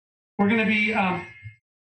We're going to be, the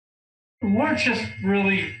Lord's just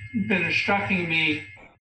really been instructing me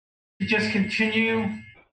to just continue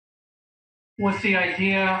with the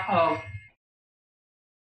idea of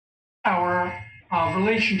our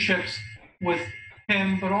relationships with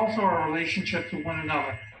Him, but also our relationships with one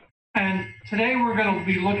another. And today we're going to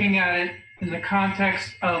be looking at it in the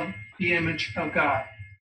context of the image of God.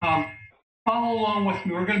 Follow along with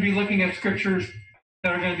me. We're going to be looking at scriptures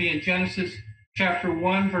that are going to be in Genesis chapter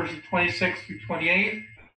 1, verses 26 through 28,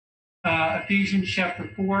 Ephesians chapter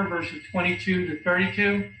 4, verses 22 to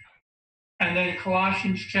 32, and then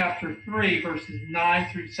Colossians chapter 3, verses 9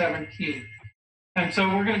 through 17. And so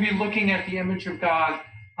we're going to be looking at the image of God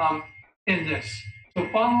in this. So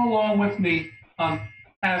follow along with me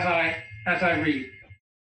as I read.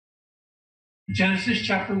 Genesis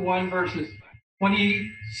chapter 1, verses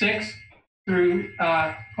 26 through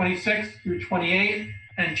 28,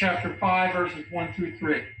 and chapter 5, verses 1 through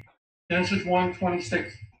 3. Genesis 1,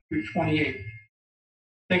 26 through 28.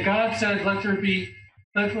 Then God said, let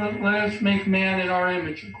us make man in our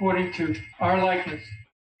image, according to our likeness,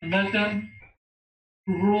 and let them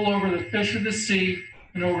rule over the fish of the sea,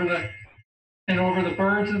 and over the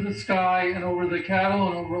birds of the sky, and over the cattle,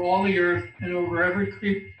 and over all the earth, and over every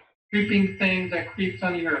creeping thing that creeps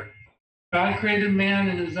on the earth. God created man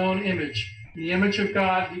in his own image. In the image of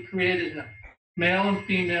God, he created him. Male and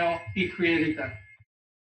female, he created them.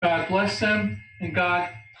 God blessed them, and God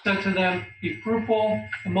said to them, be fruitful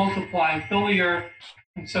and multiply, and fill the earth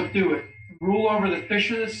and subdue it. And rule over the fish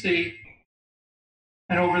of the sea,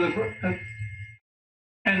 and over the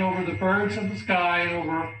birds of the sky, and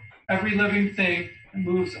over every living thing that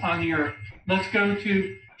moves on the earth. Let's go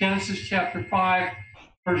to Genesis chapter 5,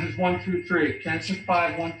 verses 1 through 3. Genesis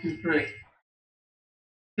 5, 1 through 3.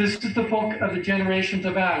 This is the book of the generations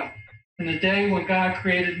of Adam. In the day when God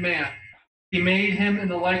created man, he made him in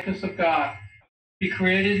the likeness of God. He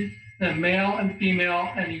created them male and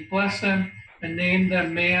female, and he blessed them and named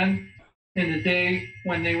them man in the day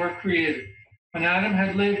when they were created. When Adam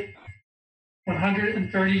had lived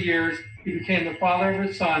 130 years, he became the father of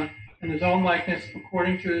his son in his own likeness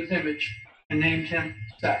according to his image, and named him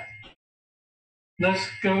Seth. Let's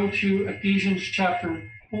go to Ephesians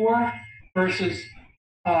chapter 4, verses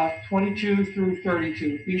 22 through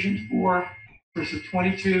 32. Ephesians 4, verses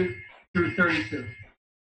 22 through 32.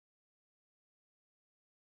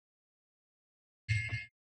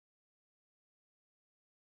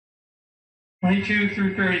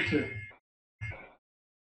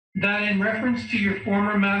 That in reference to your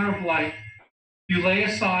former manner of life, you lay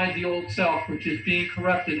aside the old self, which is being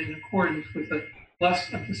corrupted in accordance with the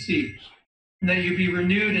lust of the deceits, and that you be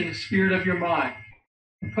renewed in the spirit of your mind,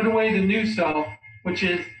 and put away the new self, which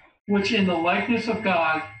in the likeness of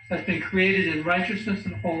God has been created in righteousness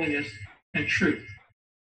and holiness and truth.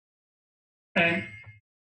 And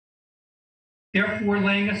therefore,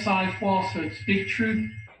 laying aside falsehood, speak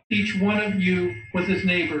truth, each one of you with his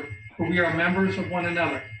neighbor, for we are members of one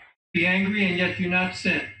another. Be angry and yet do not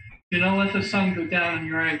sin. Do not let the sun go down in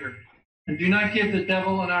your anger, and do not give the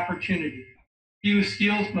devil an opportunity. He who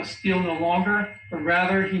steals must steal no longer, but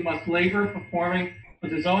rather he must labor, performing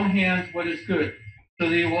with his own hands what is good, so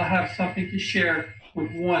that he will have something to share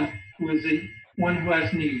with one who has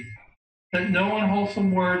need. Let no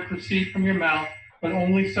unwholesome word proceed from your mouth, but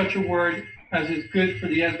only such a word as is good for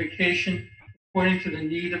the edification according to the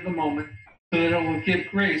need of the moment, so that it will give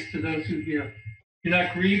grace to those who hear. Do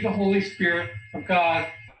not grieve the Holy Spirit of God,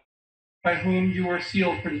 by whom you are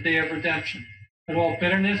sealed for the day of redemption. Let all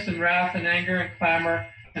bitterness and wrath and anger and clamor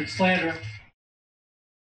and slander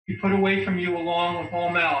be put away from you, along with all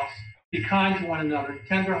malice. Be kind to one another,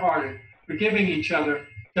 tender-hearted, forgiving each other,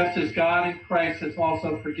 just as God in Christ has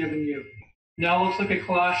also forgiven you. Now let's look at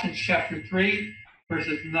Colossians chapter 3,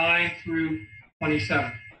 verses 9 through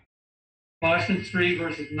 27. Colossians 3,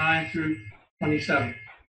 verses 9 through 27.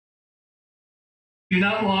 Do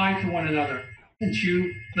not lie to one another, since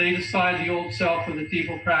you laid aside the old self with its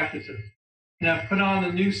evil practices, and have put on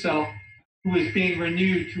the new self, who is being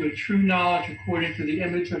renewed to a true knowledge according to the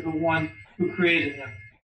image of the one who created him.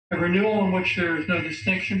 A renewal in which there is no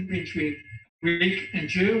distinction between Greek and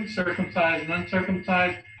Jew, circumcised and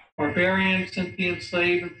uncircumcised, barbarian, Scythian,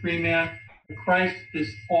 slave, and free man, but Christ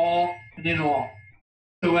is all and in all.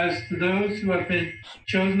 So as to those who have been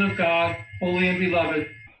chosen of God, holy and beloved,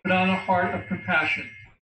 put on a heart of compassion,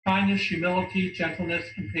 kindness, humility,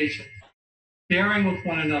 gentleness, and patience, bearing with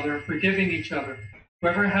one another, forgiving each other.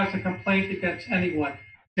 Whoever has a complaint against anyone,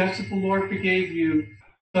 just as the Lord forgave you,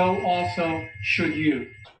 so also should you.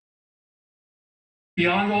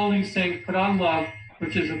 Beyond all these things, put on love,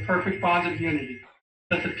 which is a perfect bond of unity.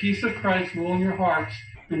 Let the peace of Christ rule in your hearts,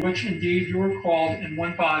 to which indeed you are called in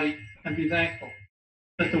one body, and be thankful.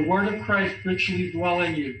 Let the word of Christ richly dwell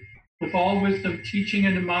in you, with all wisdom teaching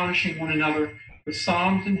and admonishing one another with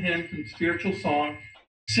psalms and hymns and spiritual songs,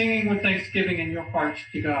 singing with thanksgiving in your hearts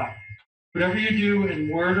to God. Whatever you do in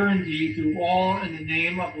word or in deed, do all in the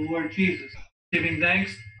name of the Lord Jesus, giving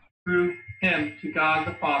thanks through him to God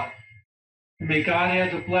the Father. And may God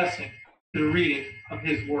add the blessing to the reading of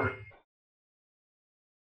his word.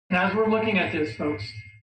 And as we're looking at this, folks,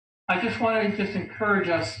 I just want to encourage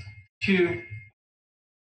us to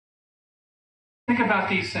think about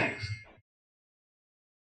these things.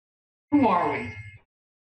 Who are we?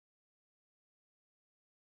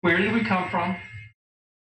 Where did we come from?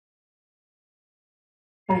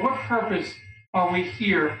 For what purpose are we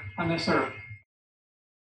here on this earth?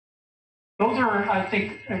 Those are, I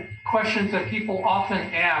think, questions that people often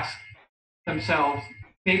ask themselves.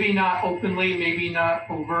 Maybe not openly, maybe not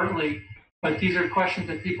overtly, but these are questions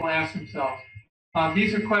that people ask themselves.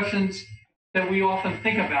 These are questions that we often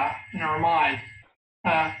think about in our mind.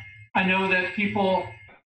 I know that people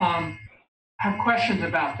have questions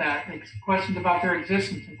about that, like questions about their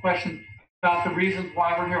existence and questions about the reasons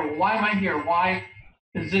why we're here. Well, why am I here? Why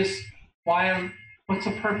is this? What's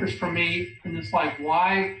the purpose for me in this life?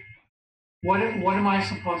 What am I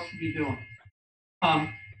supposed to be doing?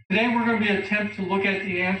 Today we're going to attempt to look at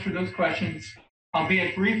the answer to those questions,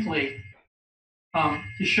 albeit briefly,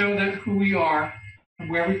 to show that who we are and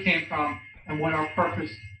where we came from and what our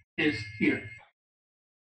purpose is here.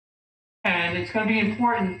 And it's going to be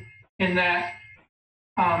important in that,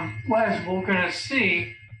 as we're going to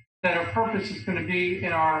see, that our purpose is going to be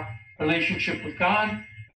in our relationship with God,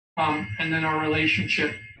 and then our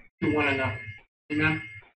relationship to one another. Amen?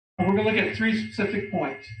 And we're going to look at three specific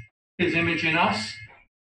points: his image in us,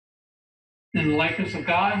 in the likeness of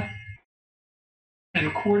God, and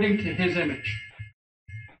according to his image.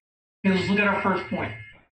 And let's look at our first point.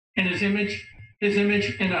 In his image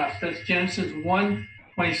in us. That's Genesis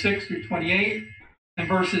 1:26 through 28, and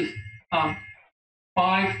verses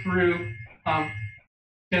 5 through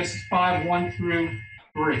Genesis 5:1 through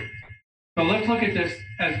 3. So let's look at this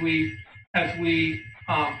as we get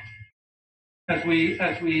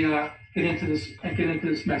into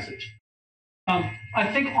this message. I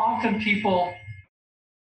think often people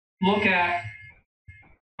look at,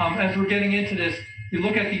 as we're getting into this, you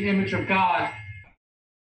look at the image of God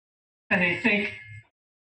and they think,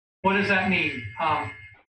 what does that mean?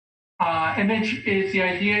 Image is the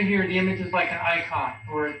idea here. The image is like an icon,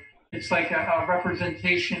 or it's like a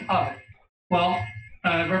representation of it. Well,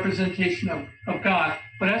 a representation of God.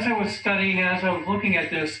 But as I was studying and as I was looking at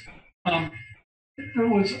this, there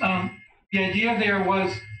was the idea there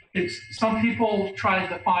was some people try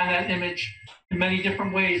to define that image in many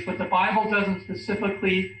different ways, but the Bible doesn't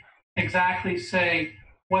specifically exactly say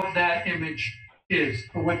what that image is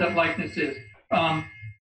or what that likeness is.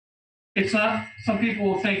 It's not. Some people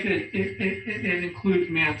will think it includes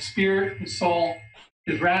man's spirit, his soul,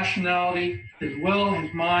 his rationality, his will,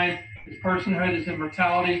 his mind, his personhood, his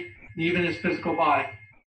immortality, and even his physical body.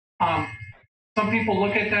 Some people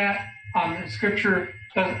look at that. The scripture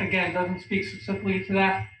doesn't speak specifically to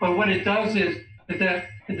that, but what it does is that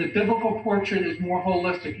the biblical portrait is more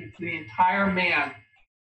holistic. It's the entire man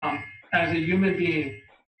as a human being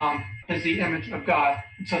as the image of God.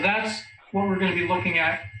 And so that's what we're going to be looking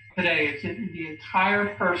at today. It's the entire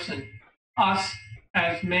person, us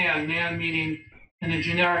as man meaning in a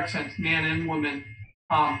generic sense, man and woman,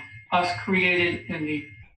 us created in the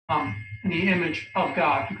image of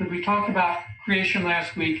God. Because we talked about creation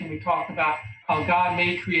last week, and we talked about how God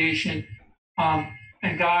made creation,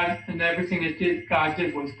 and God and everything that God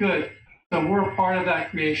did was good. So we're a part of that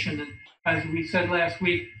creation, and as we said last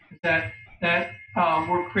week, that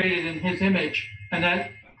we're created in His image, and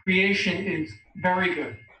that creation is very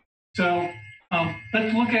good. So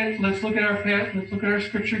let's look at our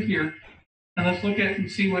scripture here, and let's look at and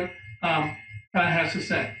see what God has to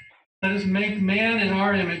say. Let us make man in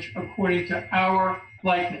our image according to our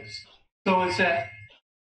likeness. So it's that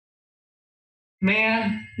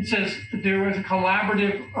man. It says there is a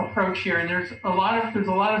collaborative approach here, and there's a lot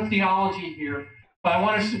of theology here. But I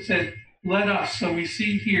want us to say, let us. So we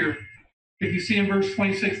see here, if you see in verse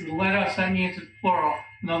 26, let us, that means it's plural.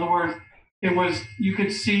 In other words, you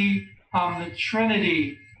could see the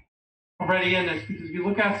Trinity already in this, because if you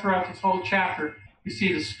look at throughout this whole chapter, you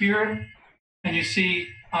see the Spirit and you see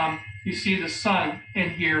the Son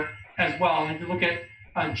in here as well. And if you look at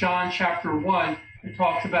John chapter 1, it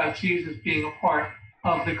talks about Jesus being a part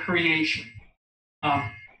of the creation.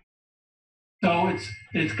 So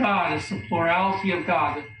it's God, it's the plurality of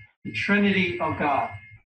God, the Trinity of God.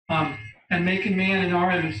 And and making man in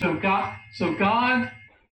our image. So God,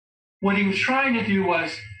 what he was trying to do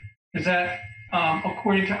is that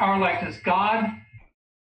according to our likeness, God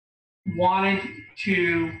wanted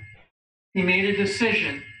to. He made a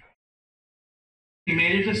decision. He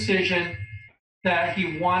made a decision that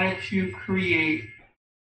he wanted to create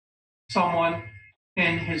someone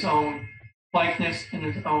in his own likeness, in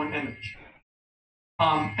his own image.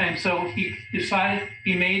 And so he decided,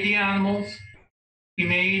 he made the animals, he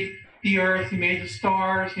made the earth, he made the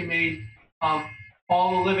stars, he made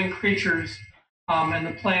all the living creatures, and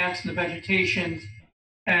the plants and the vegetations,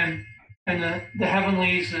 and the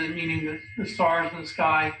heavenlies, meaning the stars in the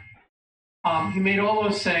sky. He made all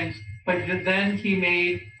those things, but then he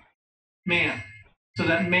made man, so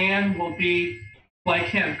that man will be like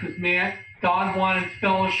him, because God wanted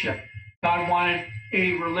fellowship. God wanted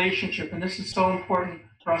a relationship, and this is so important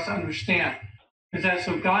for us to understand. Is that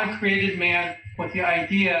so? God created man with the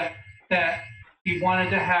idea that he wanted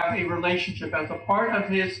to have a relationship as a part of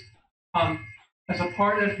his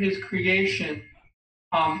creation.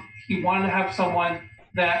 He wanted to have someone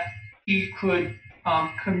that he could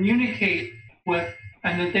communicate with,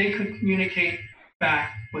 and that they could communicate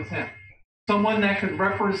back with him. Someone that could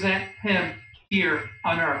represent him here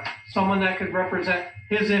on earth. Someone that could represent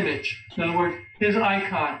his image. In other words, his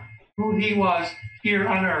icon, who he was here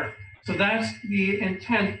on earth. So that's the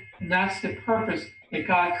intent, and that's the purpose that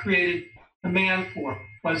God created the man for,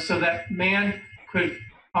 was so that man could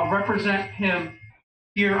represent him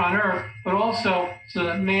here on earth, but also so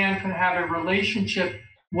that man could have a relationship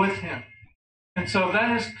with him. And so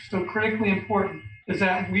that is so critically important, is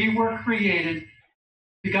that we were created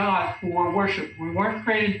to God for worship. We weren't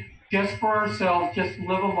created just for ourselves, just to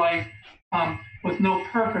live a life with no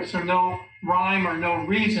purpose or no rhyme or no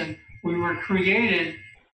reason. We were created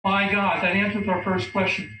by God. That answers our first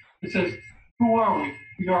question. It says, who are we?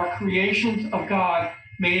 We are creations of God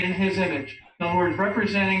made in his image. In other words,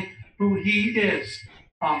 representing who he is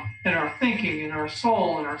in our thinking, in our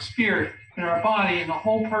soul, in our spirit, in our body, in the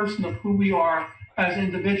whole person of who we are as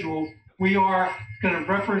individuals. We are going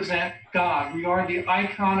to represent God. We are the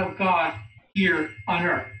icon of God here on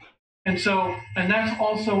earth. And that's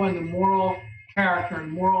also in the moral character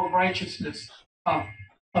and moral righteousness of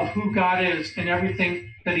who God is and everything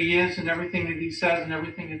that he is and everything that he says and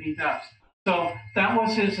everything that he does. So that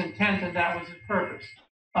was his intent and that was his purpose.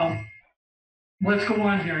 Let's go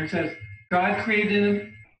on here. It says, God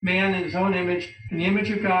created man in his own image. In the image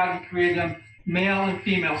of God, he created them male and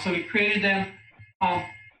female. So he created them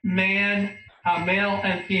male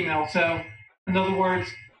and female. So in other words,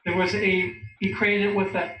 he created it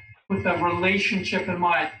with a relationship in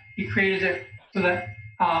mind. He created it so that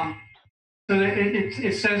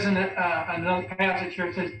it says in another passage here,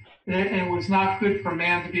 it says, it was not good for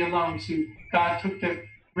man to be alone. So God took the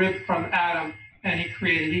rib from Adam and he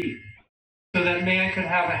created Eve, so that man could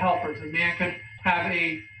have a helper, so man could have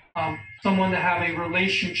someone to have a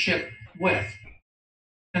relationship with.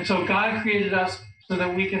 And so God created us so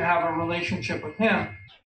that we could have a relationship with him,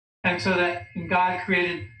 and so that God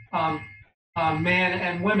created man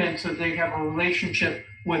and women so that they have a relationship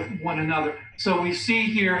with one another. So we see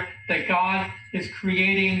here that God is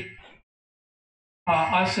creating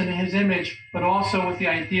us in his image, but also with the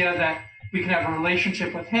idea that we can have a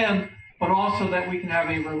relationship with him, but also that we can have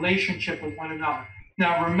a relationship with one another.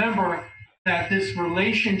 Now remember that this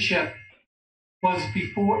relationship was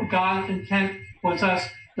before God's intent was us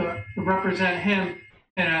to represent him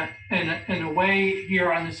in a way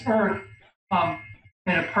here on this earth,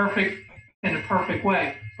 in a perfect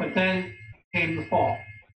way. But then came the fall.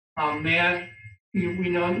 Man, we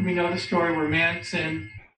know the story where man sinned,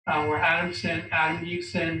 where Adam sinned, Adam and Eve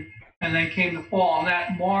sinned, and then came the fall, and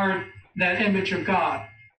that marred that image of God,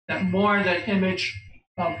 that marred that image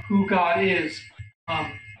of who God is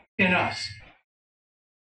in us.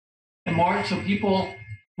 And marred so people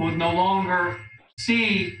would no longer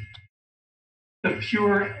see the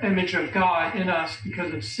pure image of God in us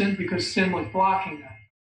because of sin, because sin was blocking that.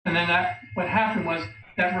 And then what happened was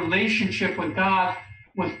that relationship with God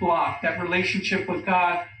was blocked. That relationship with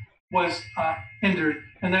God was hindered.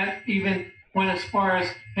 And that even went as far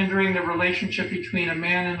as hindering the relationship between a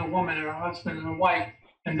man and a woman, and a husband and a wife,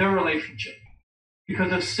 and their relationship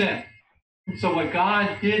because of sin. And so what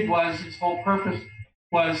God did was, his whole purpose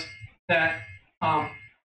was that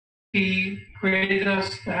he created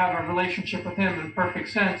us to have a relationship with him in a perfect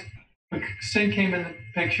sense. But sin came in the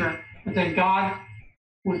picture, but then God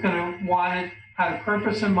had a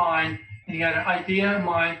purpose in mind, and he had an idea in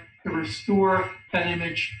mind to restore that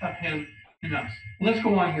image of him in us. Let's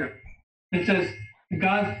go on here. It says, and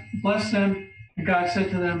God blessed them, and God said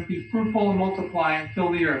to them, be fruitful and multiply and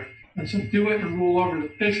fill the earth. and subdue it and rule over the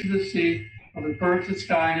fish of the sea, over the birds of the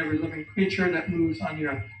sky, and every living creature that moves on the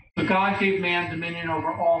earth. So God gave man dominion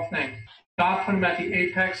over all things. God put him at the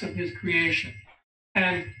apex of his creation.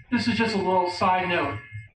 And this is just a little side note,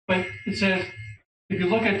 but it says, if you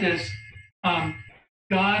look at this,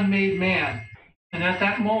 God made man. And at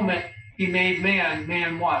that moment, he made man.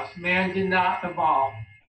 Man was. Man did not evolve.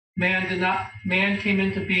 Man came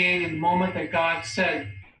into being in the moment that God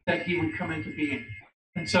said that he would come into being.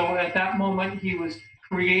 And so at that moment, he was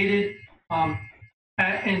created in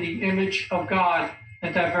the image of God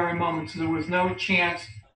at that very moment. So there was no chance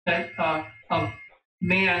that of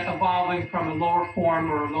man evolving from a lower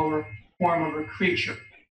form or a lower form of a creature.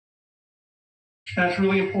 That's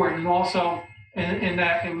really important. And also, in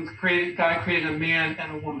that it was created, God created a man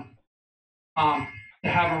and a woman to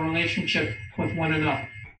have a relationship with one another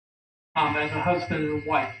as a husband and a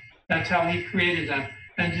wife. That's how he created them.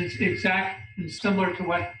 And it's exact and similar to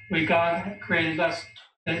what way God created us,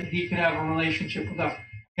 that he can have a relationship with us,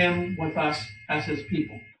 him with us as his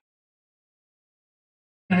people.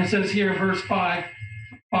 And it says here, verse 5,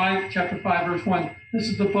 chapter 5, verse 1, this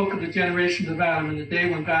is the book of the generations of Adam. In the day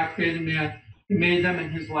when God created man, he made them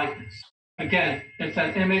in his likeness. Again, it's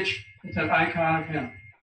that image, it's that icon of him.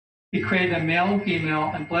 He created them male and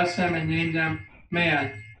female and blessed them and named them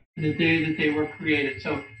man in the day that they were created.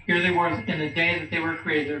 So here they were in the day that they were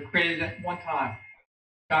created. They were created at one time.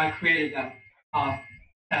 God created them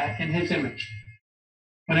in his image.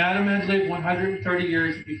 When Adam had lived 130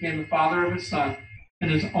 years, he became the father of his son in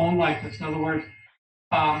his own likeness. In other words,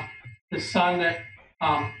 the son that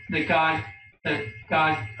God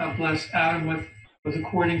blessed Adam with was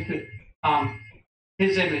according to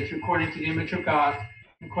his image, according to the image of God,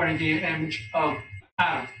 according to the image of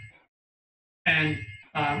Adam. And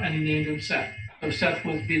he named him Seth. So Seth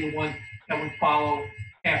would be the one that would follow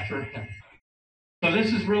after him. So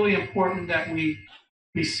this is really important that we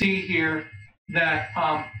see here that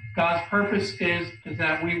God's purpose is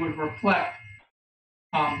that we would reflect.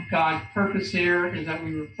 God's purpose here is that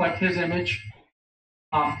we reflect his image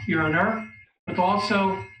here on earth, but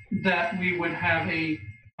also that we would have a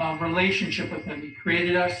relationship with him. He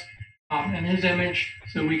created us in his image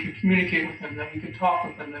so we could communicate with him, that we could talk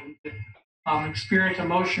with him, that we could experience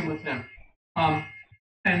emotion with him, and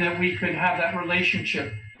that we could have that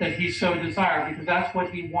relationship that he so desired, because that's what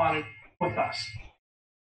he wanted with us.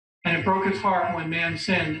 And it broke his heart when man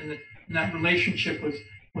sinned and that relationship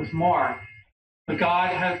was marred. But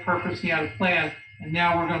God had purpose, he had a plan, and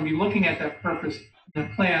now we're going to be looking at that purpose and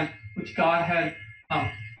the plan which God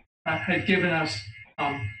had given us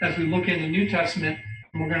as we look in the New Testament,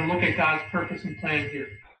 and we're going to look at God's purpose and plan here.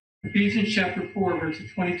 Ephesians chapter 4,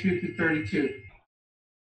 verses 22 through 32.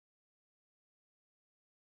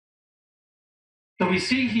 So we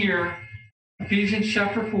see here, Ephesians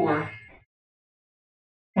chapter 4,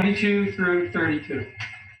 22 through 32.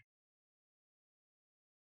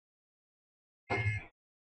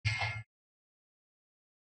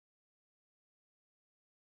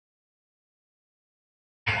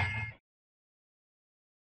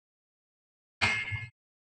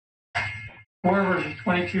 Verses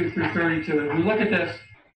 22 through 32. As we look at this,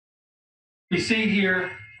 we see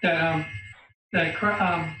here that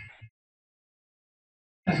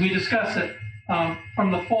as we discuss it,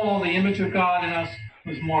 from the fall, the image of God in us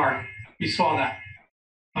was marred. We saw that,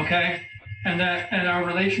 okay, and our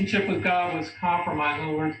relationship with God was compromised. In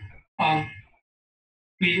other words,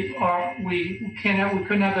 we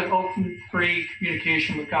couldn't have that open, free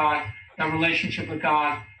communication with God, that relationship with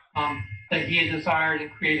God that He had desired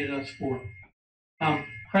and created us for.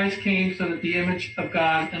 Christ came so that the image of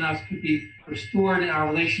God in us could be restored and our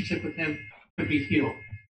relationship with Him could be healed.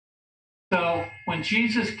 So when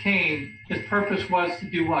Jesus came, His purpose was to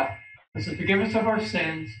do what? It was to forgive us of our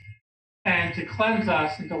sins and to cleanse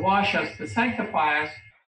us and to wash us, to sanctify us.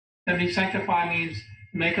 That means sanctify means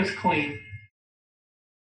to make us clean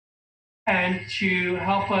and to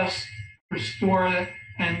help us restore it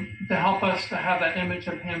and to help us to have that image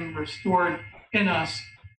of Him restored in us,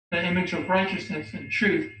 the image of righteousness and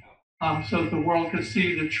truth, so that the world could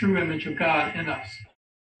see the true image of God in us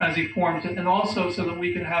as He forms it, and also so that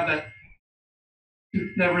we can have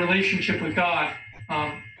that relationship with God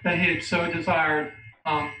that He had so desired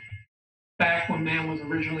back when man was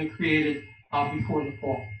originally created before the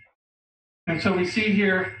fall. And so we see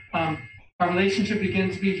here our relationship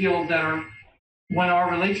begins to be healed. When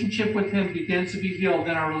our relationship with Him begins to be healed,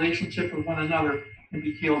 then our relationship with one another can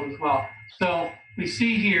be healed as well. So we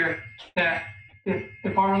see here that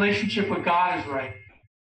if our relationship with God is right,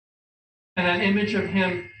 and that image of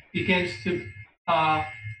Him begins to, and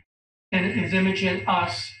His image in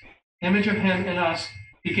us, image of Him in us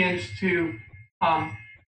begins to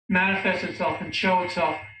manifest itself and show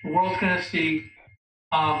itself, the world's going to see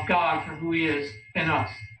God for who he is in us.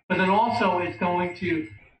 But then also it's going to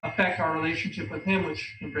affect our relationship with him,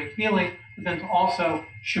 which can bring healing, but then also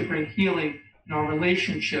should bring healing in our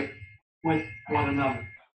relationship with one another.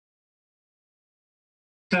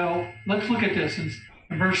 So let's look at this in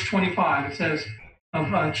verse 25. It says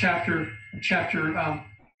of chapter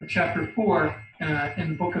 4 in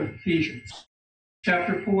the book of Ephesians.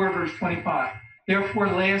 Chapter 4, verse 25. Therefore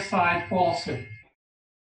lay aside falsehood.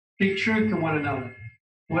 Speak truth to one another.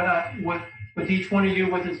 With each one of you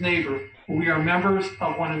with his neighbor, for we are members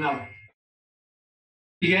of one another.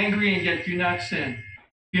 Be angry and yet do not sin.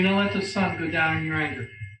 Do not let the sun go down in your anger.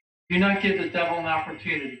 Do not give the devil an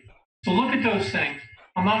opportunity. So look at those things.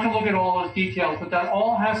 I'm not going to look at all those details, but that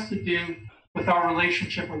all has to do with our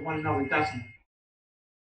relationship with one another, doesn't it?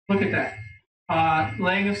 Look at that.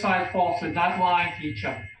 Laying aside falsehood, not lying to each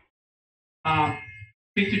other.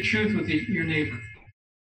 Speak the truth with your neighbor.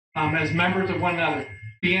 As members of one another.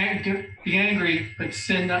 Be angry, but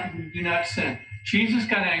do not sin. Jesus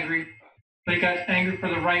got angry, but he got angry for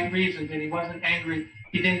the right reasons, and he wasn't angry.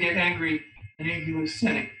 He didn't get angry, and he was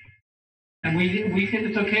sinning. And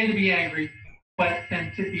it's okay to be angry,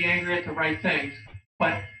 and to be angry at the right things,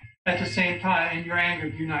 but at the same time, in your anger,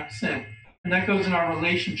 do not sin. And that goes in our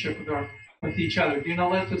relationship with each other. Do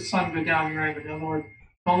not let the sun go down in your anger. In other words,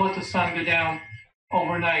 don't let the sun go down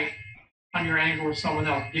overnight on your anger with someone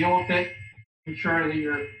else. Deal with it. Make sure that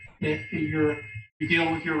you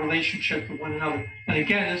deal with your relationship with one another. And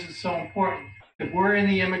again, this is so important. If we're in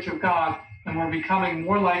the image of God and we're becoming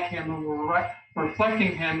more like him and we're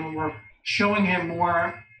reflecting him and we're showing him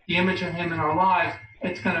more the image of him in our lives,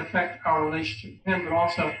 it's going to affect our relationship with him, but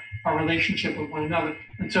also our relationship with one another.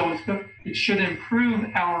 And so it should improve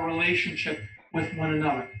our relationship with one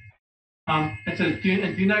another. It says,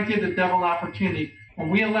 do not give the devil an opportunity.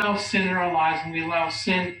 When we allow sin in our lives, and we allow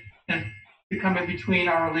sin to come in between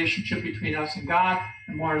our relationship between us and God,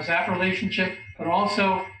 it mars that relationship, but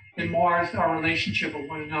also it mars our relationship with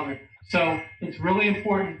one another. So it's really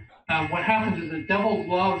important. What happens is the devil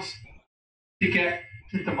loves to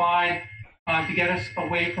divide, to get us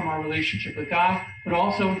away from our relationship with God, but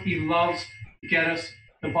also he loves to get us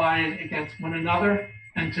divided against one another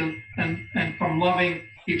and from loving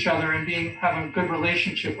each other and having a good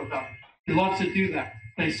relationship with others. He loves to do that.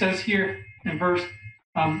 But he says here in verse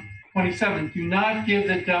 27, do not give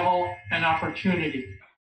the devil an opportunity.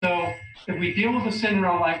 So if we deal with the sin in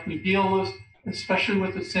our life, we deal with, especially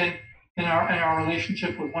with the sin in our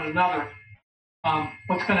relationship with one another,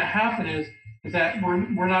 what's going to happen is that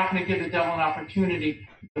we're not going to give the devil an opportunity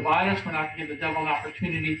to divide us. We're not going to give the devil an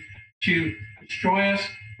opportunity to destroy us.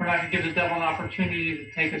 We're not going to give the devil an opportunity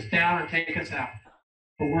to take us down or take us out.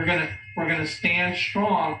 But we're gonna stand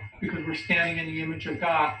strong because we're standing in the image of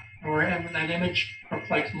God, and that image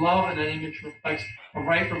reflects love, and that image reflects a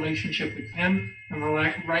right relationship with him and a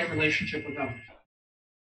right relationship with others.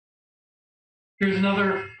 Here's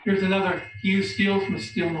another. He who steals must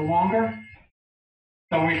steal no longer.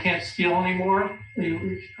 So we can't steal anymore.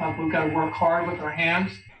 We've got to work hard with our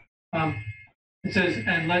hands. It says,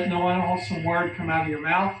 and let no unwholesome word come out of your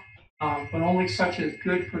mouth, but only such as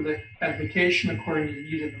good for the edification according to the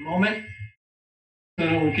need of the moment, so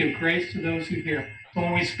that it will give grace to those who hear. So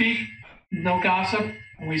when we speak, no gossip.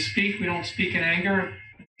 When we speak, we don't speak in anger,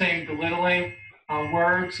 saying belittling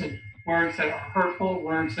words and words that are hurtful,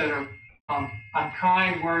 words that are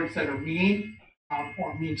unkind, words that are mean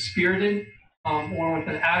or mean-spirited, or with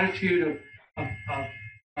an attitude of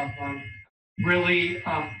really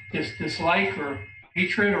dislike or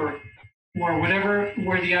hatred or whatever,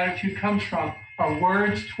 where the attitude comes from. Our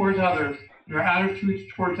words towards others, our attitudes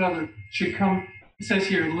towards others should come. It says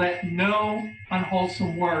here, let no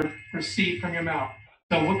unwholesome word proceed from your mouth.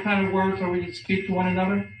 So what kind of words are we to speak to one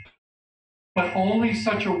another? But only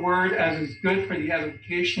such a word as is good for the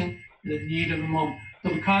edification and the need of the moment.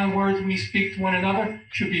 So the kind of words we speak to one another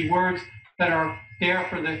should be words that are there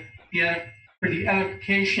for the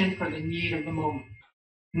edification, for the need of the moment.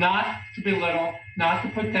 Not to belittle, not to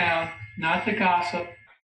put down, not to gossip,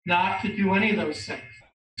 not to do any of those things.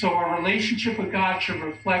 So our relationship with God should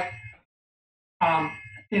reflect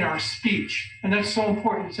in our speech. And that's so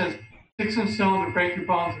important. It says, sticks and stones will break your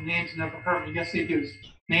bones and names never hurt me. Yes, they do.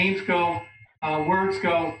 Names go, words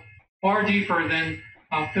go far deeper than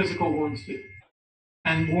physical wounds do.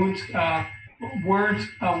 And words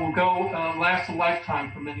will last a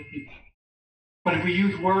lifetime for many people. But if we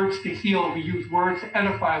use words to heal, if we use words to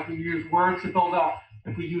edify, if we use words to build up,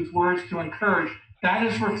 if we use words to encourage, that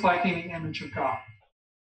is reflecting the image of God.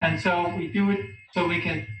 And so we do it so we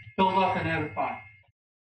can build up and edify.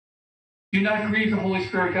 Do not grieve the Holy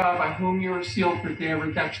Spirit of God, by whom you are sealed for the day of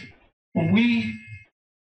redemption. When we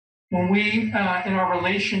in our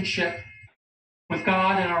relationship with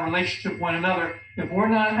God and our relationship with one another, if we're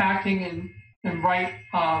not acting in right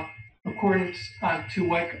accordance to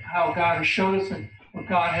how God has showed us and what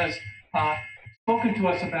God has spoken to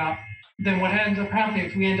us about, then what ends up happening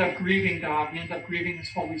is we end up grieving God. We end up grieving His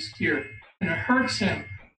Holy Spirit. And it hurts Him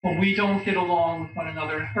when we don't get along with one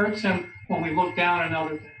another. It hurts Him when we look down on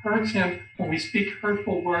others. It hurts Him when we speak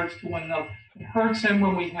hurtful words to one another. It hurts Him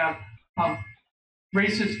when we have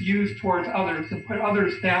racist views towards others and put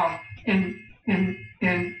others down in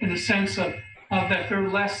a sense of that they're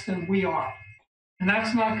less than we are. And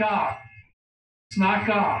that's not God. It's not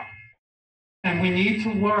God. And we need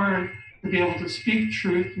to learn to be able to speak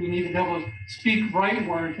truth. We need to be able to speak right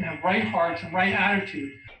words and have right hearts and right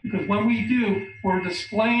attitudes. Because when we do, we're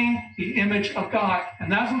displaying the image of God.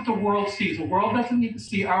 And that's what the world sees. The world doesn't need to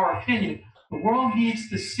see our opinion. The world needs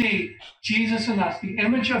to see Jesus in us, the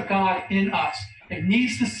image of God in us. It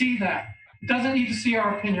needs to see that. It doesn't need to see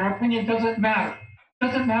our opinion. Our opinion doesn't matter. It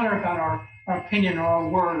doesn't matter about our opinion or our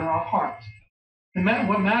word or our hearts.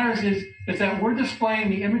 What matters is that we're displaying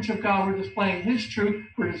the image of God. We're displaying His truth.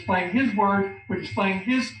 We're displaying His word. We're displaying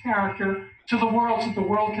His character to the world so the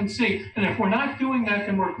world can see. And if we're not doing that,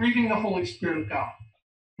 then we're grieving the Holy Spirit of God.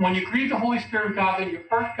 When you grieve the Holy Spirit of God, then you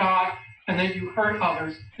hurt God and then you hurt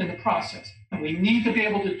others in the process. And we need to be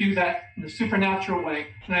able to do that in a supernatural way.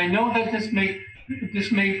 And I know that this may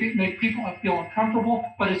make people feel uncomfortable,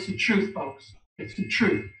 but it's the truth, folks. It's the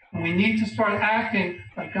truth. And we need to start acting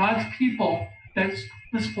like God's people that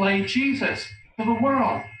display Jesus to the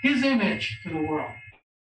world, His image to the world.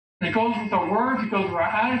 And it goes with our words, it goes with our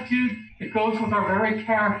attitude, it goes with our very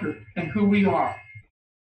character and who we are.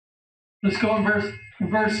 Let's go in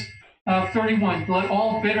verse 31. Let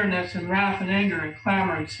all bitterness and wrath and anger and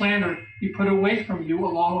clamor and slander be put away from you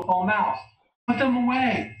along with all malice. Put them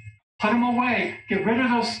away. Put them away. Get rid of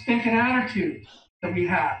those stinking attitudes that we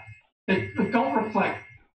have that don't reflect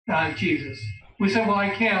Jesus. We say, well,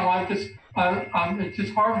 I can't. Well, it's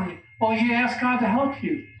just hard for me. Well, you ask God to help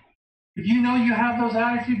you. If you know you have those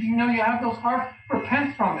attitudes, you know you have those hearts,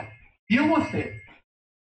 repent from it. Deal with it.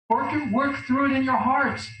 Work through it in your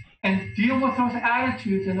hearts and deal with those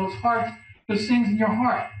attitudes and those hearts, those things in your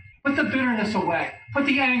heart. Put the bitterness away. Put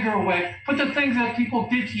the anger away. Put the things that people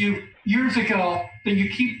did to you years ago that you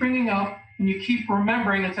keep bringing up and you keep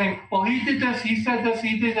remembering and saying, well, he did this, he said this,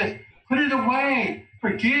 he did this. Put it away.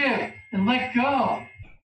 Forgive and let go.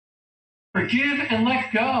 Forgive and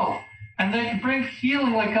let go. And then bring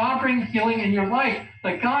healing, like God bring healing in your life.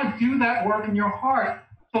 Let God do that work in your heart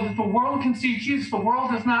so that the world can see Jesus. The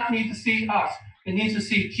world does not need to see us. It needs to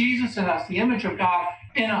see Jesus in us, the image of God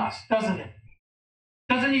in us, doesn't it?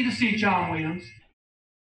 Doesn't need to see John Williams.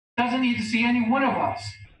 Doesn't need to see any one of us.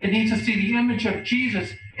 It needs to see the image of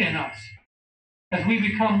Jesus in us as we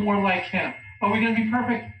become more like Him. Are we going to be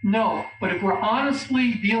perfect? No. But if we're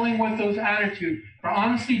honestly dealing with those attitudes, if we're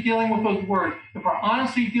honestly dealing with those words, if we're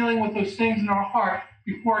honestly dealing with those things in our heart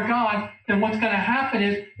before God, then what's going to happen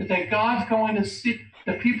is that God's going to see,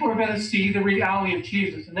 that people are going to see the reality of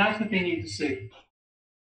Jesus, and that's what they need to see.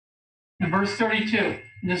 In verse 32,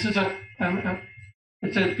 and this is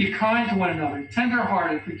it says, be kind to one another,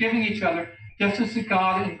 tender-hearted, forgiving each other, just as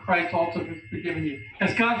God in Christ also has forgiven you.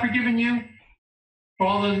 Has God forgiven you for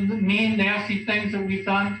all the mean, nasty things that we've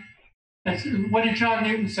done? What did John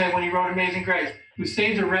Newton say when he wrote Amazing Grace? Who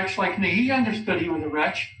saves a wretch like me? He understood he was a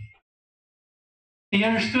wretch. He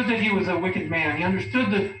understood that he was a wicked man. He understood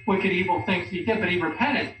the wicked, evil things he did, but he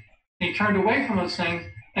repented. He turned away from those things,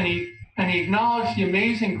 and he acknowledged the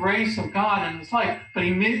amazing grace of God in his life, but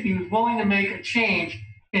he was willing to make a change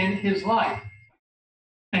in his life.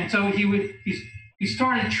 And so he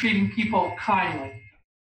started treating people kindly.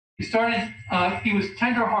 He was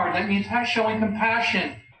tenderhearted. That means showing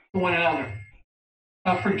compassion to one another,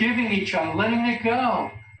 forgiving each other, letting it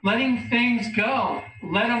go, letting things go.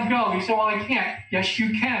 Let them go. You say, well, I can't. Yes,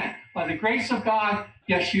 you can. By the grace of God,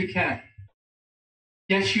 yes, you can.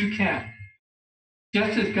 Yes, you can.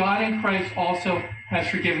 Just as God in Christ also has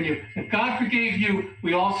forgiven you. If God forgave you,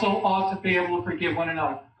 we also ought to be able to forgive one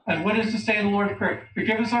another. And what is to say in the Lord's Prayer?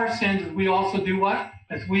 Forgive us our sins as we also do what?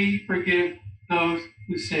 As we forgive those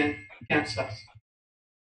who sin against us.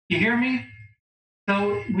 You hear me?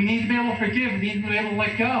 So we need to be able to forgive. We need to be able to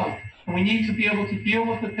let go. And we need to be able to deal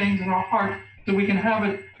with the things in our heart so we can have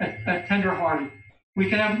a tender-hearted. We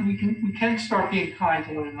can start being kind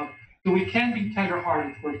to one another. So we can be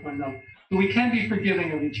tender-hearted towards one another. So we can be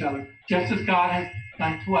forgiving of each other, just as God has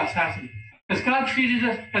done to us, hasn't He? Has God treated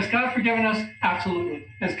us? Has God forgiven us? Absolutely.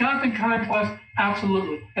 Has God been kind to us?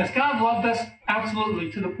 Absolutely. Has God loved us?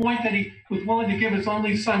 Absolutely. To the point that he was willing to give his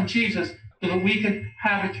only son, Jesus, so that we could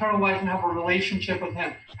have eternal life and have a relationship with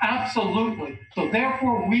him. Absolutely. So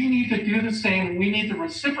therefore, we need to do the same. We need to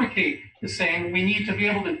reciprocate the same. We need to be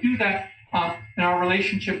able to do that in our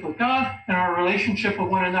relationship with God and our relationship with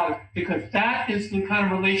one another, because that is the kind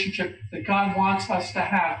of relationship that God wants us to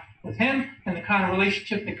have with him and the kind of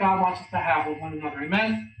relationship that God wants us to have with one another.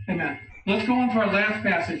 Amen? Amen. Let's go on to our last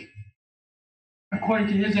passage. According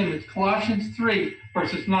to his image, Colossians 3,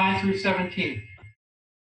 verses 9 through 17.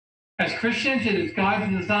 As Christians, it is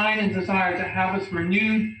God's design and desire to have us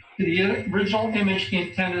renewed to the original image he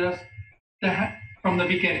intended us to have from the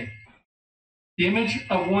beginning. The image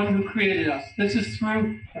of one who created us. This is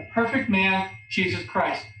through a perfect man, Jesus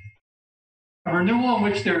Christ. A renewal in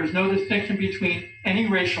which there is no distinction between any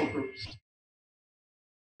racial groups.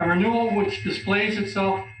 A renewal which displays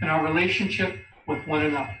itself in our relationship with one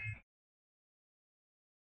another.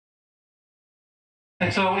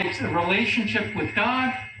 And so it's a relationship with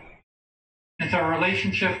God. It's our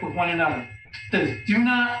relationship with one another. It says, do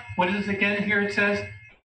not, what is it again here it says?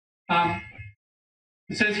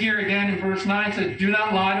 It says here again in verse 9, it says, do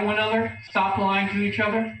not lie to one another. Stop lying to each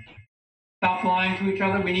other. Stop lying to each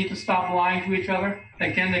other. We need to stop lying to each other.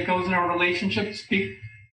 Again, that goes in our relationship. Speak.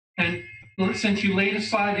 And since you laid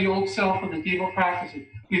aside the old self with the evil practices.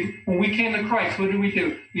 When we came to Christ, what did we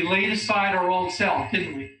do? We laid aside our old self,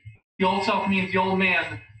 didn't we? The old self means the old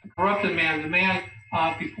man, the corrupted man, the man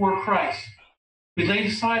before Christ. We laid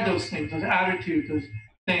aside those things, those attitudes, those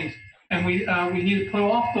things, and we need to put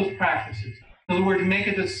off those practices. In other words, make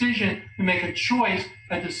a decision, to make a choice,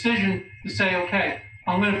 a decision to say, okay,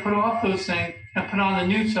 I'm going to put off those things and put on the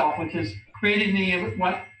new self, which is created in the,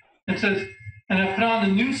 what it says, and I put on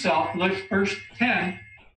the new self, verse 10,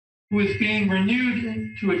 who is being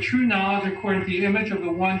renewed to a true knowledge according to the image of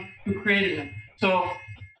the one who created him. So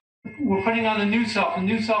we're putting on the new self. The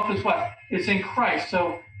new self is what? It's in Christ.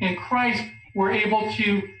 So in Christ, we're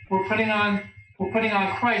putting on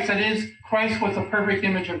Christ. That is, Christ was a perfect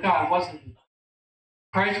image of God, wasn't he?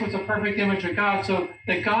 Christ was a perfect image of God. So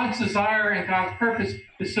that God's desire and God's purpose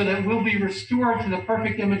is so that we'll be restored to the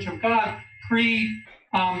perfect image of God pre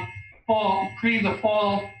the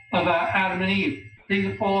fall of Adam and Eve, pre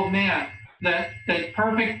the fall of man. That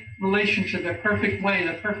perfect relationship, that perfect way,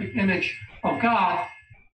 that perfect image of God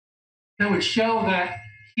that would show that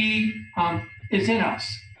he is in us.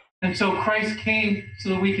 And so Christ came so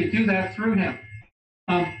that we could do that through him.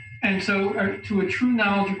 And so to a true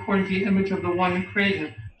knowledge according to the image of the one who created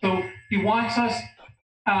him. So he wants us,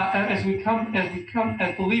 as we come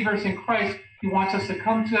as believers in Christ, he wants us to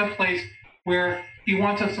come to that place where he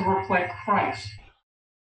wants us to reflect Christ.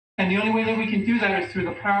 And the only way that we can do that is through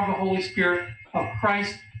the power of the Holy Spirit of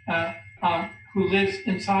Christ who lives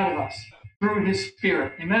inside of us through his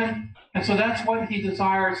Spirit. Amen? And so that's what he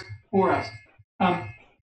desires for us.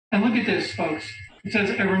 And look at this, folks. It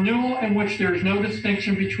says, a renewal in which there is no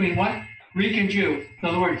distinction between what? Greek and Jew. In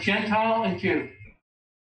other words, Gentile and Jew.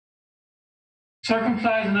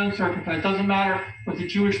 Circumcised and uncircumcised. It doesn't matter what the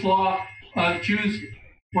Jewish law, Jews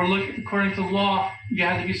were looking, according to the law, you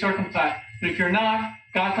had to be circumcised. But if you're not,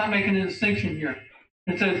 God's not making a distinction here.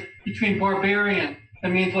 It says between barbarian,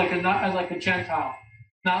 that means like a Gentile.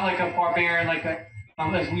 Not like a barbarian, like a,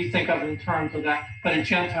 as we think of it in terms of that, but a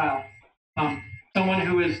Gentile. Someone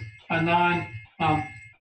who is a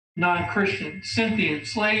non-Christian, Scythian,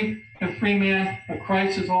 slave and free man, but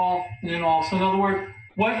Christ is all and in all. So in other words,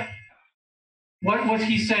 what was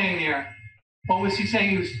he saying there? What was he saying?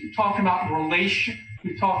 He was talking about relation.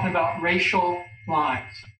 He was talking about racial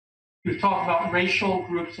lines. He was talking about racial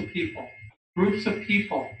groups of people. Groups of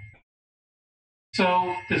people.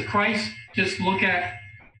 So does Christ just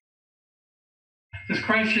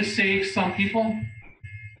save some people?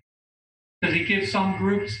 Does he give some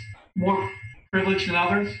groups more privilege than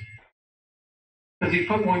others? Does he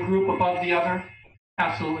put one group above the other?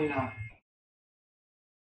 Absolutely not.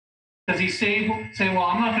 Does he say, well,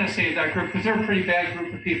 I'm not going to save that group because they're a pretty bad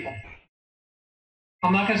group of people.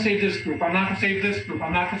 I'm not going to save this group. I'm not going to save this group.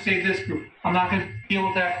 I'm not going to save this group. I'm not going to deal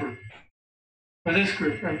with that group or this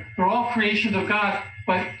group. They're all creations of God,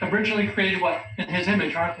 but originally created what? In his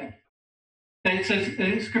image, aren't they? And it says,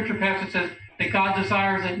 the scripture passage says that God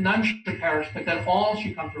desires that none should perish, but that all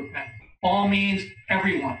should come to repentance. All means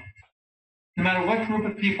everyone, no matter what group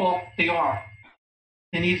of people they are.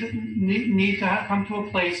 They need to come to a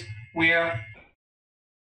place where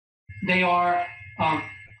they are,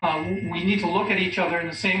 we need to look at each other in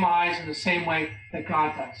the same eyes in the same way that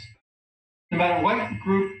God does. No matter what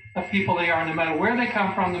group of people they are, no matter where they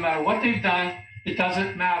come from, no matter what they've done, it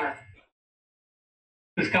doesn't matter.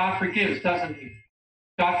 Because God forgives, doesn't he?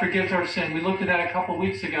 God forgives our sin. We looked at that a couple of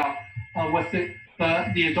weeks ago with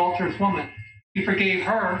the adulterous woman. He forgave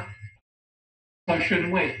her, so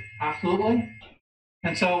shouldn't we? Absolutely.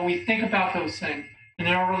 And so we think about those things. And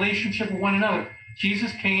in our relationship with one another,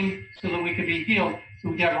 Jesus came so that we could be healed, so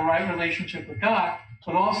we could have a right relationship with God,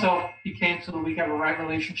 but also he came so that we could have a right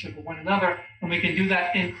relationship with one another, and we can do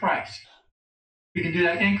that in Christ. We can do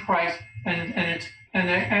that in Christ,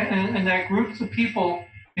 and that groups of people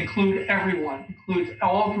include everyone, includes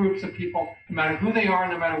all groups of people, no matter who they are,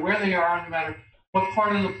 no matter where they are, no matter what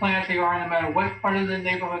part of the planet they are, no matter what part of the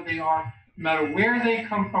neighborhood they are, no matter where they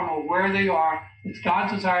come from or where they are. It's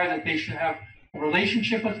God's desire that they should have a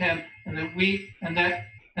relationship with him, and that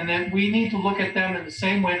we need to look at them in the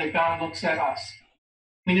same way that God looks at us.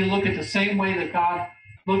 We need to look at the same way that God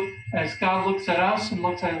looks at us and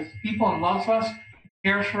looks at his people and loves us,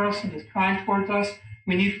 cares for us, and is kind towards us.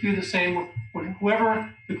 We need to do the same with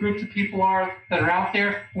whoever the groups of people are that are out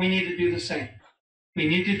there. We need to do the same. We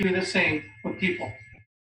need to do the same with people.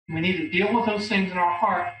 We need to deal with those things in our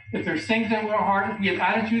heart. If there's things in our heart, if we have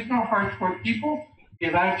attitudes in our heart toward people, we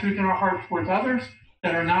have attitudes in our heart towards others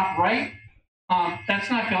that are not right, that's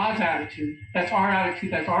not God's attitude. That's our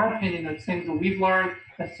attitude. That's our opinion. That's things that we've learned.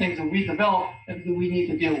 That's things that we developed that we need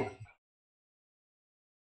to deal with.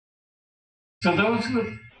 So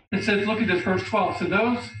it says, look at this, verse 12. So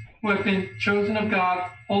those who have been chosen of God,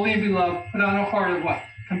 holy and beloved, put on a heart of what?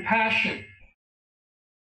 Compassion,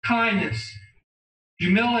 kindness,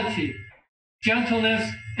 humility,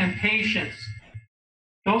 gentleness, and patience.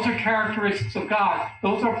 Those are characteristics of God.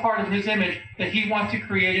 Those are part of his image that he wants to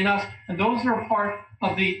create in us. And those are part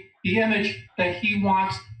of the image that he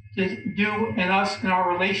wants to do in us in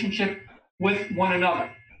our relationship with one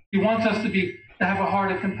another. He wants us to have a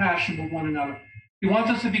heart of compassion with one another. He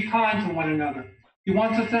wants us to be kind to one another. He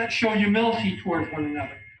wants us to show humility towards one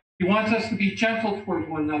another. He wants us to be gentle towards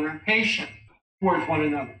one another and patient towards one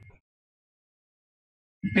another.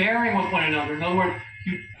 Bearing with one another. In other words,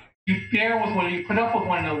 you bear with one another, you put up with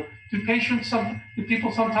one another. Do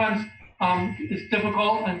people sometimes it's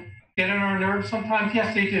difficult and get on our nerves sometimes?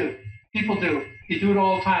 Yes, they do. People do. They do it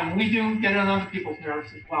all the time. We do get on other people's nerves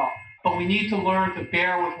as well. But we need to learn to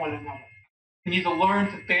bear with one another. We need to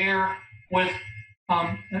learn to bear with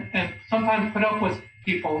and sometimes put up with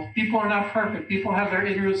people. People are not perfect. People have their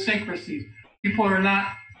idiosyncrasies. People are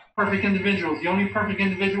not perfect individuals. The only perfect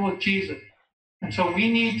individual is Jesus. And so we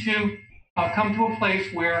need to come to a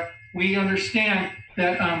place where we understand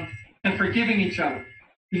that and forgiving each other.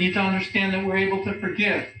 We need to understand that we're able to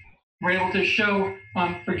forgive. We're able to show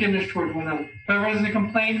forgiveness toward one another. Whoever has a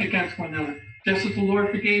complaint against one another, just as the Lord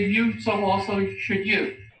forgave you, so also should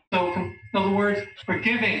you. So, in other words,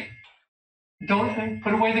 forgiving. Don't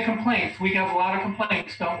put away the complaints. We have a lot of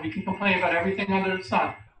complaints, don't we? We can complain about everything under the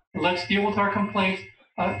sun. But let's deal with our complaints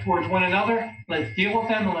towards one another. Let's deal with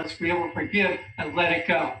them, and let's be able to forgive and let it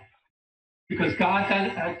go. Because God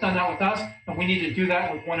has done that with us, and we need to do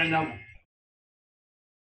that with one another.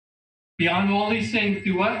 Beyond all these things,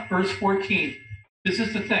 do what? Verse 14. This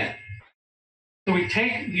is the thing. So we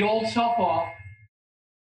take the old self off.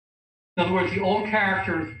 In other words, the old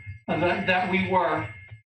characters that we were.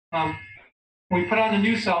 We put on the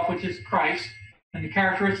new self, which is Christ, and the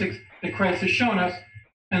characteristics that Christ has shown us.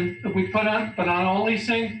 And we put on all these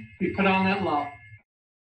things, we put on that love.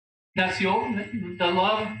 That's the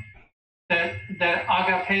love, that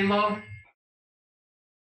agape love,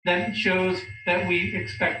 that shows that we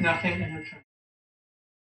expect nothing in return.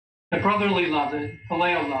 The brotherly love, the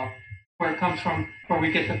phileo love, where it comes from, where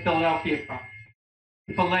we get the Philadelphia from.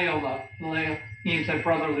 The phileo love. Phileo means that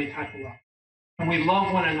brotherly type of love. And we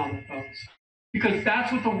love one another, folks. Because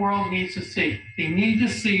that's what the world needs to see. They need to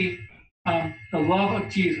see the love of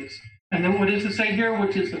Jesus. And then what does it say here?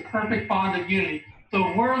 Which is the perfect bond of unity. So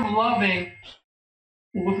if we're loving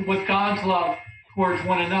with God's love towards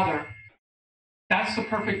one another, that's the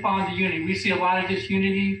perfect bond of unity. We see a lot of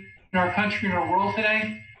disunity in our country, in our world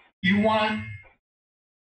today. You want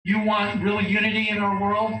real unity in our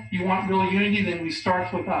world? You want real unity? Then we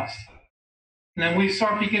start with us. And then we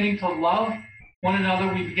start beginning to love one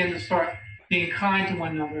another. We begin to start being kind to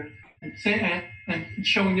one another and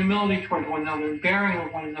showing humility toward one another and bearing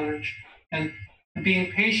with one another and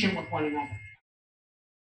being patient with one another.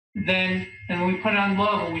 Then, and when we put on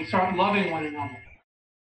love, when we start loving one another,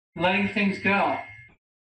 letting things go,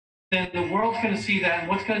 then the world's going to see that. And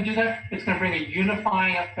what's going to do that? It's going to bring a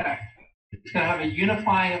unifying effect. It's going to have a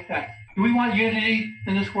unifying effect. Do we want unity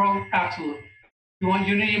in this world? Absolutely. Do we want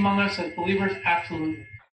unity among us as believers? Absolutely.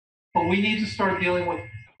 But we need to start dealing with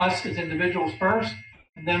us as individuals first,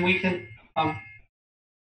 and then we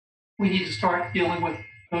need to start dealing with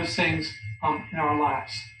those things in our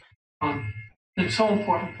lives. It's so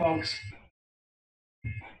important, folks.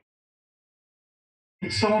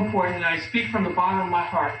 It's so important, and I speak from the bottom of my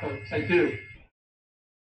heart, folks. I do.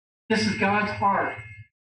 This is God's heart.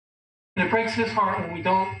 And it breaks his heart when we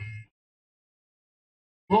don't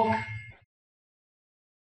look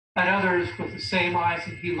at others with the same eyes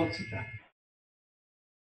that he looks at them.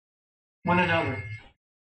 One another.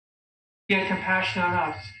 He had compassion on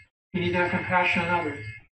us. We need to have compassion on others.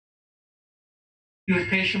 He was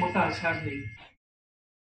patient with us, hasn't he?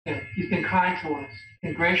 Yeah. He's been kind to us,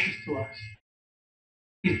 been gracious to us.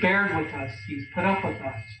 He's bared with us. He's put up with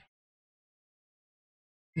us.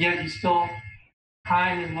 Yet he's still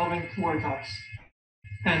kind and loving towards us.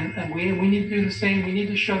 And we need to do the same. We need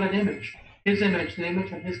to show that image, his image, the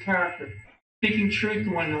image of his character, speaking truth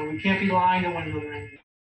to one another. We can't be lying to one another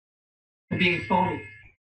and being phony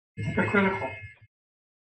and hypocritical.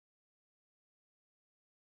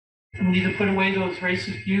 And we need to put away those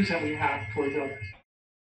racist views that we have towards others.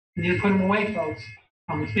 We need to put them away, folks.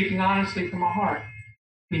 I'm speaking honestly from my heart.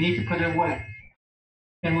 We need to put it away.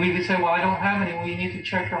 And we would say, well, I don't have any. Well, you need to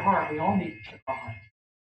check your heart. We all need to check our heart.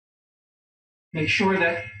 Make sure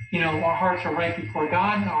that, our hearts are right before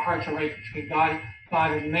God, and our hearts are right between God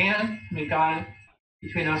and man, God,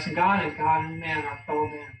 between us and God and man, our fellow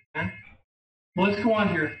man. Amen? Well, let's go on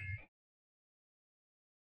here.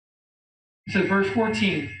 It says, verse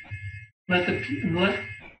 14, and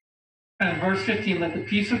verse 15, let the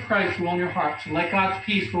peace of Christ rule in your hearts. So let God's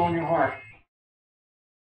peace rule in your heart.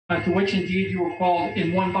 To which indeed you were called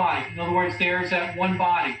in one body. In other words, there is that one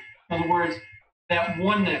body. In other words, that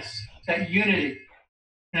oneness, that unity.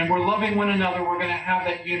 And we're loving one another, we're going to have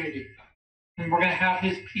that unity. And we're going to have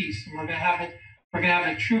his peace. And we're going to have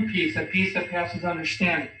a true peace, a peace that passes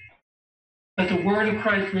understanding. Let the word of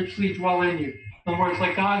Christ richly dwell in you. In other words,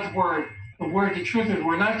 like God's word, the truth of the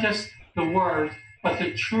word, not just the words, but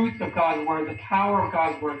the truth of God's word, the power of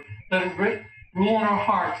God's word. Let it rule in our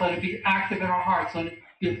hearts. Let it be active in our hearts. Let it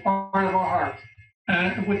be a part of our hearts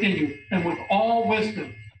and within you. And with all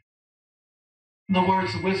wisdom. In other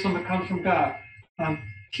words, the wisdom that comes from God.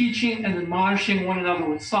 Teaching and admonishing one another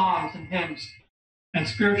with psalms and hymns and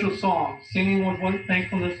spiritual songs, singing with one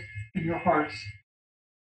thankfulness in your hearts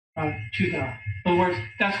to God. In other words,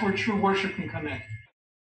 that's where true worship can come in.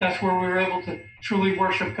 That's where we're able to truly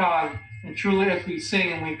worship God, and truly as we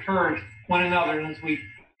sing and we encourage one another, and as we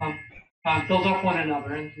build up one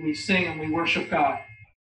another, and we sing and we worship God.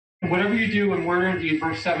 And whatever you do in word and deed,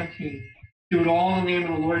 verse 17, do it all in the name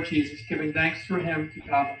of the Lord Jesus, giving thanks through him to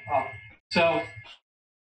God the Father. So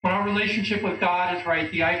when our relationship with God is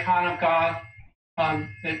right, the icon of God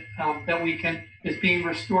that we can is being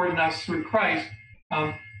restored in us through Christ,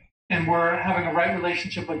 and we're having a right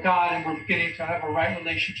relationship with God, and we're beginning to have a right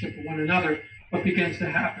relationship with one another, what begins to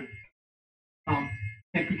happen?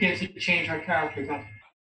 It begins to change our character, doesn't it?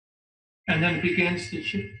 And then we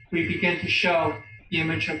begin to show the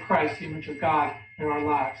image of Christ, the image of God in our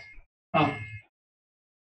lives. And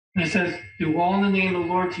it says, do all in the name of the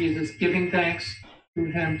Lord Jesus, giving thanks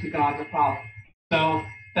through him to God the Father. So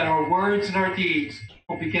that our words and our deeds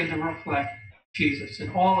will begin to reflect Jesus in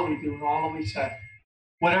all that we do and all that we say.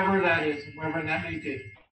 Whatever that is and whatever that may be.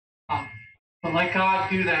 But let God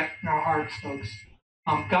do that in our hearts, folks.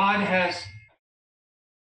 God has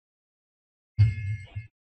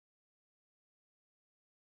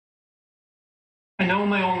I know in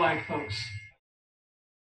my own life, folks,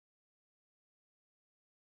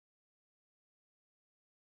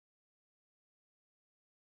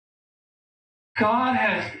 God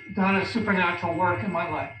has done a supernatural work in my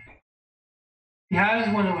life. He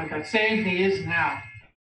has when I got saved, he is now.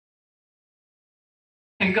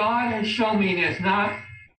 And God has shown me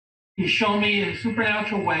He's shown me in a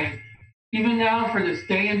supernatural way, even now for this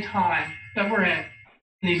day and time that we're in.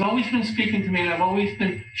 And he's always been speaking to me, and I've always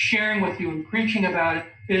been sharing with you and preaching about it,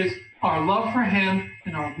 is our love for him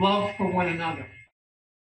and our love for one another.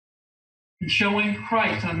 And showing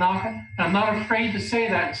Christ. I'm not afraid to say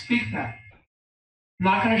that and speak that. I'm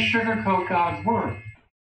not going to sugarcoat God's word,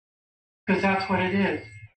 because that's what it is.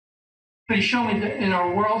 But he showed me that in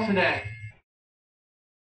our world today,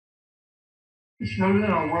 he showed in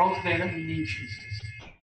our world today that we need Jesus.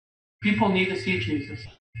 People need to see Jesus.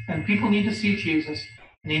 And people need to see Jesus.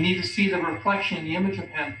 And they need to see the reflection, the image of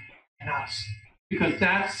him in us. Because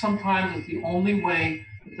that sometimes is the only way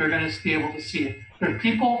that they're going to be able to see it. There are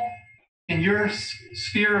people in your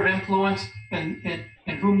sphere of influence and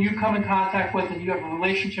whom you come in contact with and you have a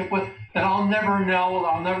relationship with that I'll never know,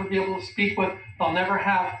 I'll never be able to speak with, I'll never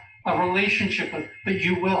have a relationship with, but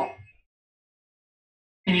you will.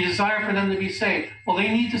 And you desire for them to be saved. Well, they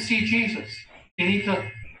need to see Jesus. They need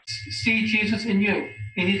to see Jesus in you.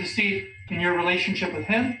 They need to see it in your relationship with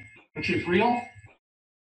him, which is real,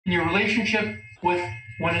 in your relationship with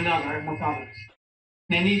one another and with others.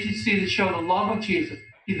 They need to see to show the love of Jesus,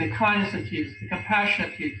 the kindness of Jesus, the compassion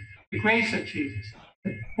of Jesus, the grace of Jesus,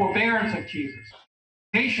 the forbearance of Jesus,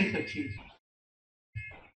 the patience of Jesus.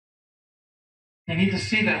 They need to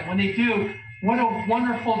see that. When they do, what a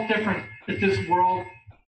wonderful difference that this world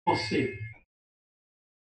will see.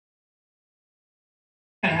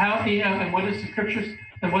 And how, and what does the scriptures,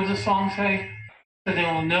 and what does the song say? That they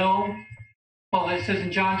will know. Well, it says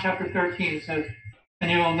in John chapter 13, it says, and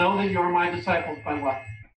you will know that you are my disciples by what?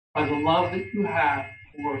 By the love that you have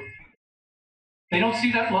for. They don't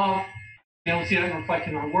see that love. They don't see that reflected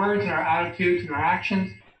in our words and our attitudes and our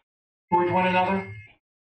actions towards one another.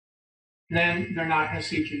 Then they're not going to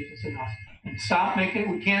see Jesus in us. And stop making,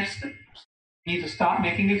 we need to stop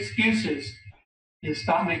making excuses. We need to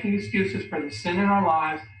stop making excuses for the sin in our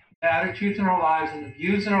lives, the attitudes in our lives, and the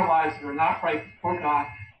views in our lives that are not right before God.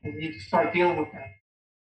 And we need to start dealing with that.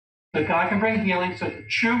 So God can bring healing so the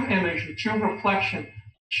true image, the true reflection,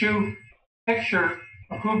 true picture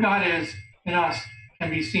of who God is in us can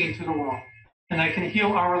be seen to the world. And that can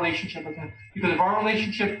heal our relationship with him. Because if our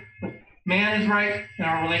relationship with man is right, then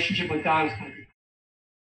our relationship with God is going to be right.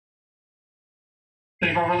 But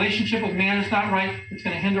if our relationship with man is not right, it's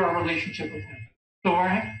going to hinder our relationship with him. So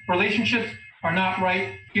our relationships are not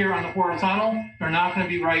right here on the horizontal. They're not going to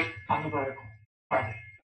be right on the vertical, are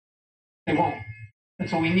they? They won't. And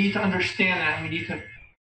so we need to understand that, and we need to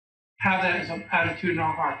have that as an attitude in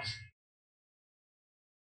our hearts.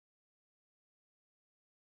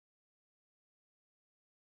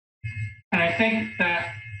 And I think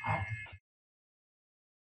that,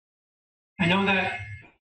 I know that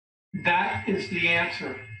that is the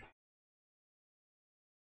answer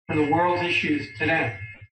for the world's issues today.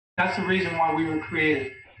 That's the reason why we were created.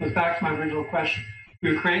 It goes back to my original question.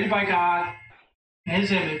 We were created by God in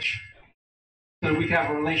his image so that we can have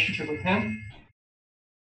a relationship with him,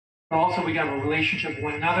 but also we can have a relationship with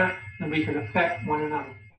one another, and we can affect one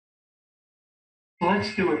another. So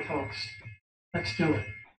let's do it, folks. Let's do it.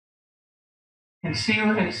 And see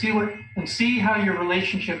how your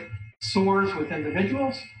relationship soars with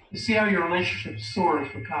individuals, and see how your relationship soars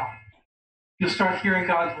with God. You'll start hearing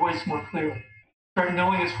God's voice more clearly, start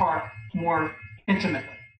knowing his heart more intimately.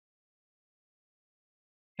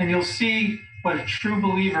 And you'll see what a true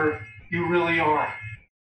believer you really are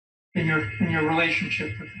in your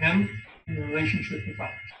relationship with him, in your relationship with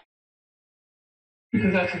others.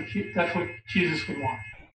 Because that's what Jesus would want.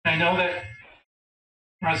 I know that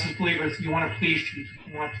for us as believers, you want to please Jesus.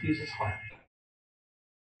 You want to please his heart.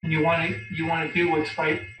 And you want to do what's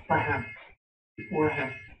right for him, before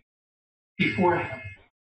him. Before him.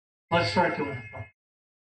 Let's start doing it, folks.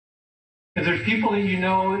 If there's people that you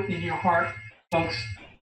know in your heart, folks,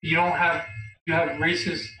 you have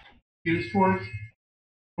racist views towards,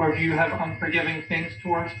 or if you have unforgiving things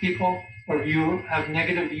towards people, or if you have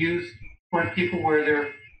negative views toward people where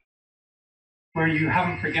you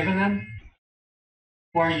haven't forgiven them,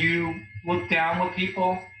 or you look down with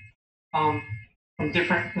people from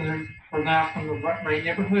not from the right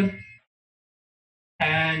neighborhood,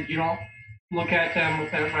 and you don't look at them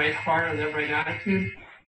with that right heart or that right attitude,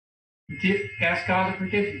 ask God to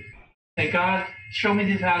forgive you. Say, God, show me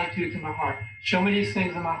these attitudes in my heart. Show me these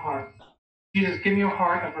things in my heart. Jesus, give me a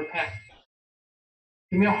heart of repentance.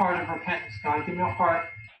 Give me a heart of repentance, God. Give me a heart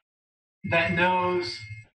that knows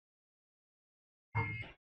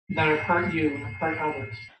that I've hurt you and I've hurt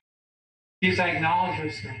others. Jesus, I acknowledge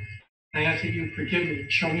those things. I ask that you forgive me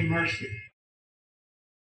and show me mercy.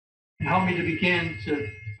 And help me to begin to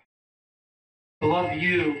love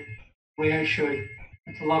you the way I should,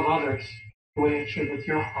 and to love others the way I should with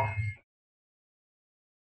your heart.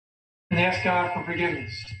 And ask God for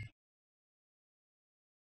forgiveness.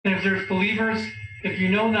 And if there's believers, if you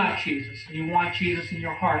know not Jesus, and you want Jesus in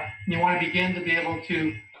your heart, and you want to begin to be able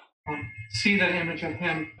to see that image of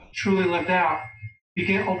him truly lived out,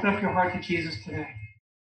 open up your heart to Jesus today.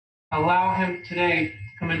 Allow him today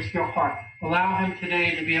to come into your heart. Allow him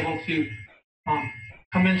today to be able to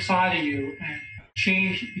come inside of you and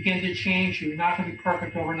begin to change you. You're not going to be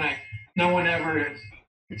perfect overnight. No one ever is,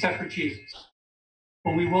 except for Jesus.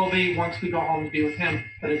 But we will be once we go home to be with him.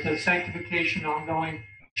 But it's a sanctification, ongoing,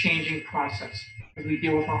 changing process as we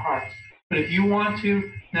deal with our hearts. But if you want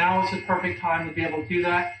to, now is the perfect time to be able to do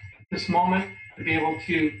that. This moment, to be able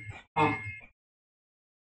to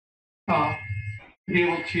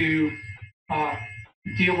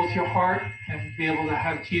deal with your heart and be able to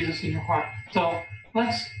have Jesus in your heart. So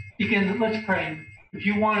let's begin. Let's pray. If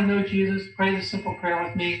you want to know Jesus, pray this simple prayer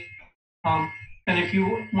with me. And if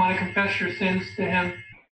you want to confess your sins to him,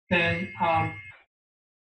 then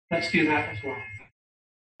let's do that as well.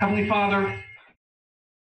 Heavenly Father,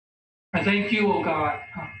 I thank you, O God.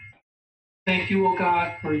 Thank you, O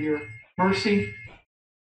God, for your mercy.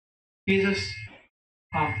 Jesus,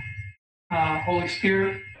 Holy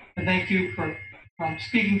Spirit, I thank you for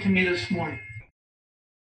speaking to me this morning.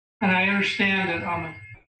 And I understand that I'm a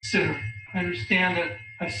sinner. I understand that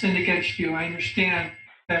I've sinned against you. I understand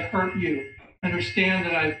that I've hurt you. I understand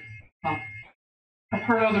that I've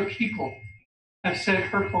hurt other people. I've said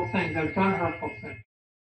hurtful things. I've done hurtful things.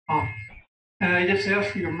 And I just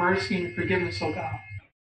ask for your mercy and forgiveness, oh God.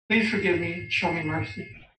 Please forgive me and show me mercy.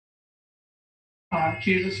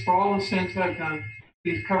 Jesus, for all the sins that I've done,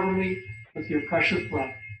 please cover me with your precious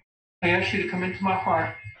blood. I ask you to come into my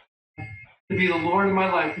heart, to be the Lord of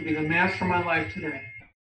my life, to be the master of my life today.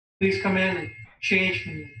 Please come in and change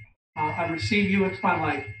me. I receive you into my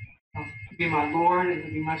life to be my Lord and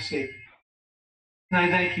to be my Savior. And I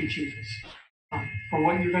thank you, Jesus, for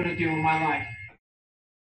what you're going to do in my life.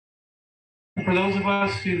 And for those of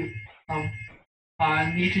us who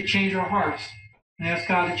need to change our hearts and ask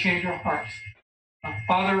God to change our hearts,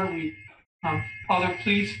 Father, Father,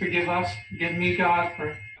 please forgive us, forgive me, God,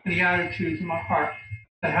 for any attitudes in my heart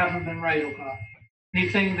that haven't been right, oh God.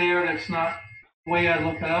 Anything there that's not the way I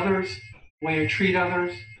look at others, the way I treat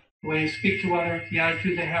others, the way I speak to others, the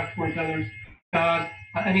attitude I have towards others, God,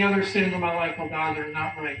 any other sins in my life, oh God, that are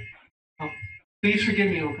not right. Please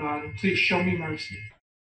forgive me, oh God, and please show me mercy.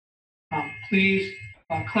 Please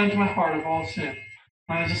cleanse my heart of all sin.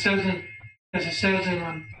 As it says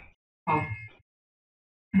in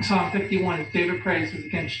Psalm 51, as David prays, is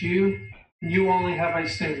against you, and you only have I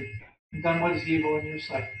sinned, and done what is evil in your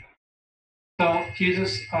sight. So,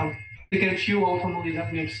 Jesus, against you ultimately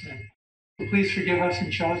that we have sinned. So please forgive us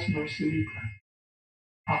and show us mercy, we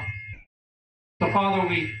pray. So, Father,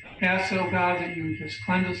 we ask, oh God, that you just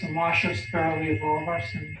cleanse us and wash us thoroughly of all of our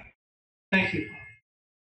sins. Thank you, Father.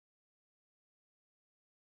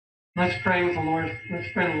 Let's pray the Lord's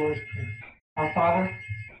Prayer. Our Father,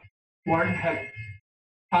 who art in heaven,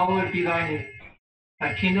 hallowed be thy name.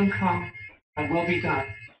 Thy kingdom come, thy will be done,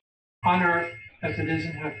 on earth as it is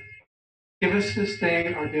in heaven. Give us this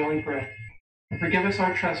day our daily bread, and forgive us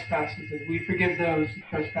our trespasses as we forgive those who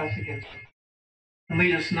trespass against us. And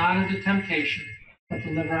lead us not into temptation, but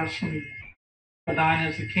deliver us from evil. For thine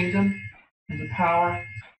is the kingdom, and the power,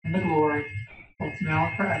 and the glory, both now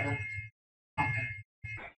and forever. Amen.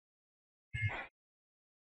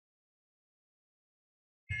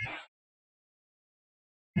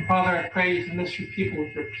 And Father, I pray you can miss your people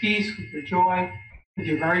with your peace, with your joy, with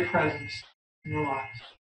your very presence in their lives,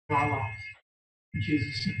 in our lives. In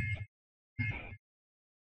Jesus' name.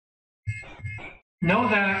 Know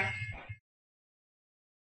that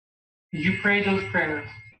as you pray those prayers,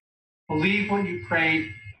 believe what you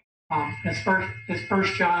prayed. As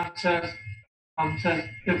First John says,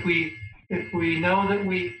 if we know that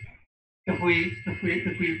if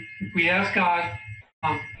we ask God,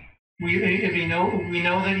 we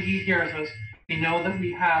know that He hears us. We know that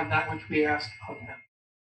we have that which we ask of Him.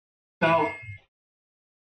 So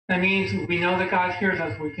that means if we know that God hears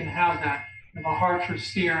us, we can have that. If our hearts are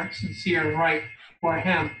sincere and right for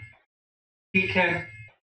Him, He can.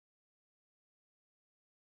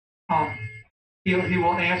 He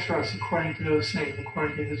will answer us according to those things,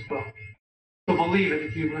 according to His will. So believe it.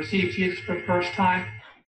 If you've received Jesus for the first time,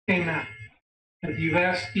 amen. If you've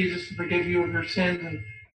asked Jesus to forgive you of your sins and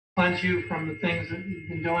cleanse you from the things that you've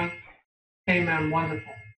been doing, amen,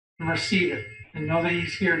 wonderful. And receive it. And know that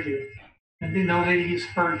He's heard you. And know that He's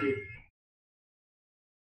heard you.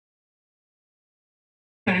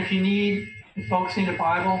 And if folks need a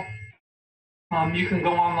Bible, you can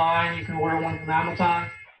go online. You can order one from Amazon.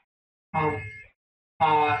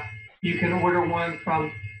 You can order one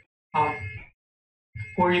from,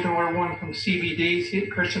 or you can order one from CBD,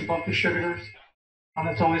 Christian Book Distributors.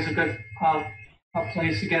 It's always a good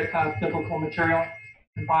place to get biblical material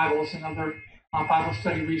and Bibles and other Bible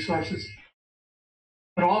study resources.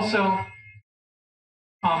 But also,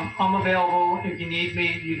 I'm available if you need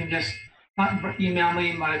me. You can just email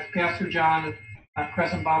me, my Pastor John at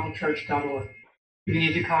presentbiblechurch.org. If you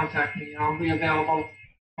need to contact me, I'll be available.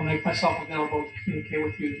 I'll make myself available to communicate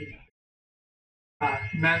with you.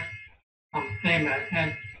 Amen.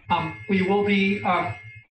 Amen. And we will be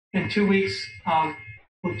in 2 weeks.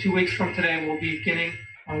 2 weeks from today, we'll be beginning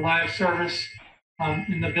our live service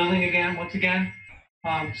in the building again, once again.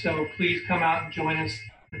 So please come out and join us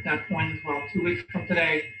at that point as well. 2 weeks from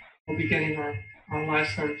today, we'll be getting our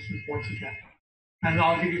last services once again. And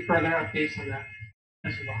I'll give you further updates on that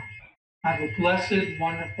as well. Have a blessed,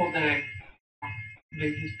 wonderful day.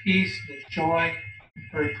 May His peace, His joy, His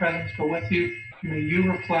very presence go with you. May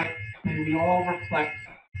you reflect, may we all reflect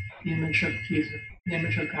the image of Jesus, the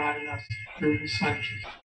image of God in us through His Son,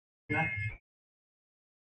 Jesus. Amen.